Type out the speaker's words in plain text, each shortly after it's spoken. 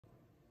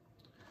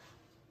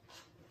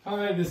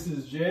Hi, this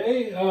is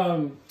Jay.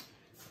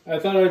 I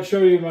thought I'd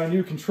show you my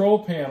new control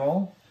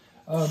panel.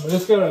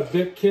 It's got a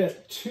bit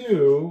kit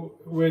too,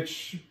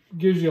 which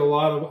gives you a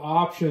lot of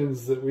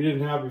options that we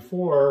didn't have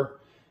before.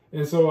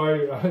 And so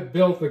I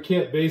built the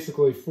kit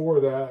basically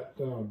for that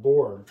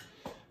board.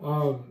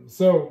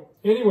 So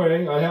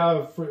anyway, we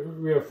have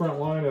Front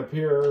Line up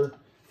here.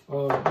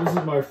 This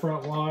is my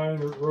Front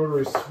Line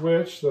Rotary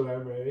switch that I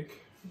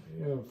make.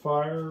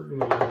 Fire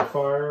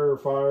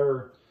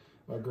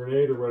a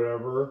grenade or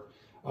whatever.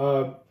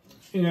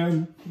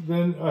 And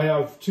then I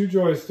have two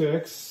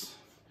joysticks.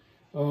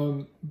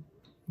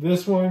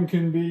 This one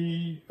can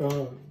be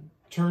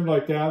turned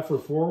like that for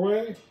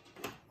 4-way,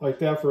 like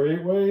that for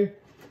 8-way.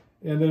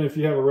 And then if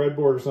you have a red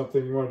board or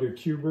something, you want to do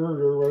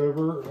Q-Bert or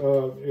whatever,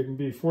 it can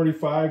be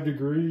 45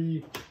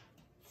 degree.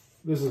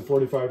 This is a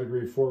 45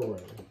 degree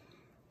 4-way.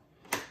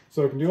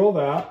 So I can do all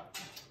that.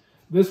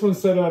 This one's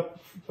set up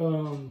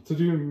to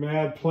do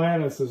mad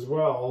planets as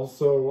well.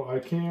 So I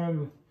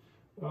can,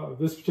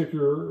 this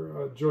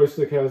particular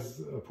joystick has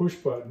a push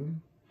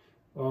button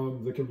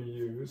that can be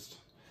used.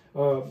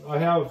 I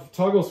have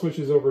toggle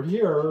switches over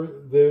here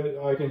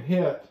that I can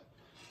hit.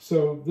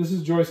 So this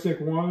is joystick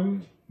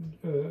 1,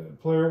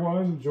 player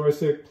 1,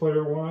 joystick,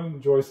 player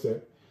 1,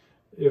 joystick.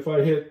 If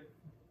I hit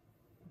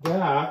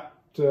that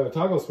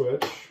toggle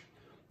switch,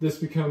 this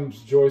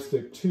becomes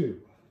joystick 2.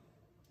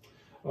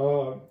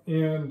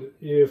 And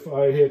if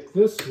I hit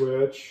this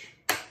switch,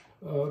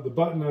 the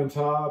button on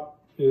top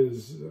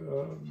is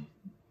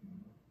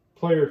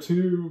player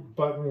 2,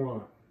 button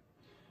 1.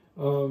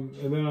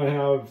 And then I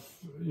have,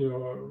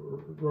 a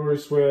rotary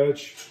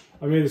switch.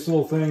 I made this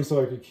little thing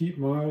so I could keep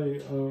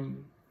my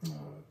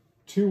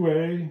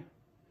 2-way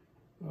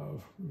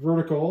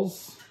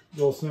verticals.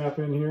 They'll snap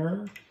in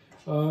here.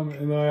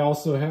 And then I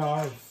also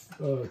have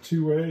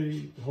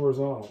 2-way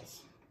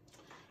horizontals.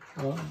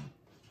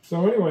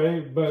 So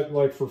anyway, but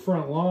like for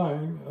Front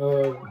Line,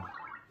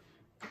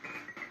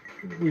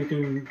 we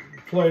can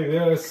play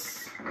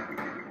this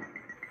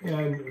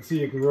and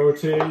see, you can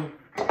rotate,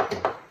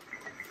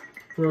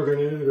 throw a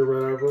grenade or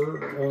whatever.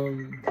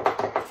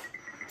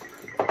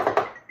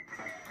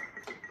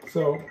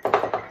 So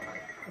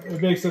it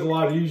makes it a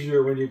lot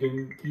easier when you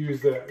can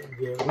use the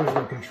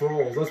original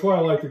controls. That's why I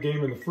like the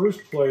game in the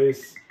first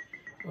place,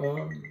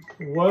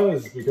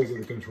 was because of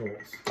the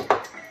controls.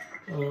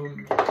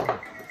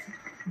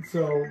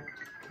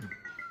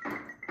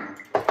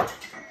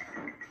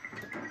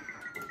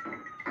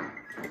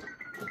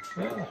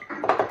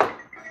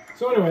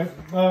 So anyway,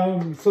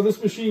 so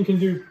this machine can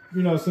do,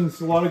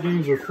 since a lot of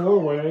games are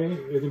 4-way,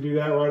 it can do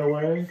that right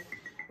away.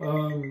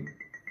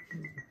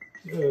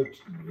 If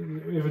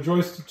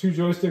two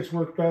joysticks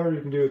work better,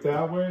 you can do it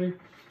that way.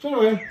 So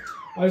anyway,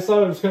 I just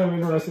thought it was kind of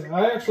interesting.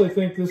 I actually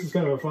think this is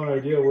kind of a fun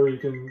idea where you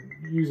can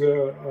use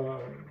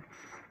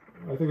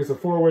I think it's a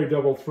 4-way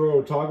double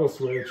throw toggle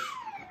switch,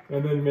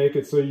 and then make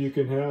it so you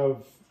can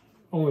have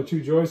only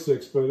 2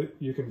 joysticks, but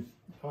you can,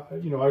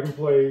 I can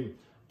play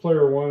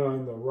player 1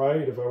 on the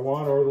right if I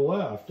want, or the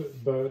left,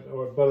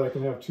 but I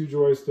can have 2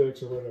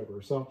 joysticks or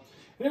whatever. So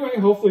anyway,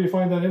 hopefully you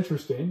find that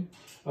interesting.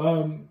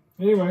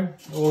 Anyway,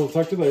 we'll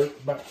talk to you later.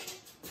 Bye.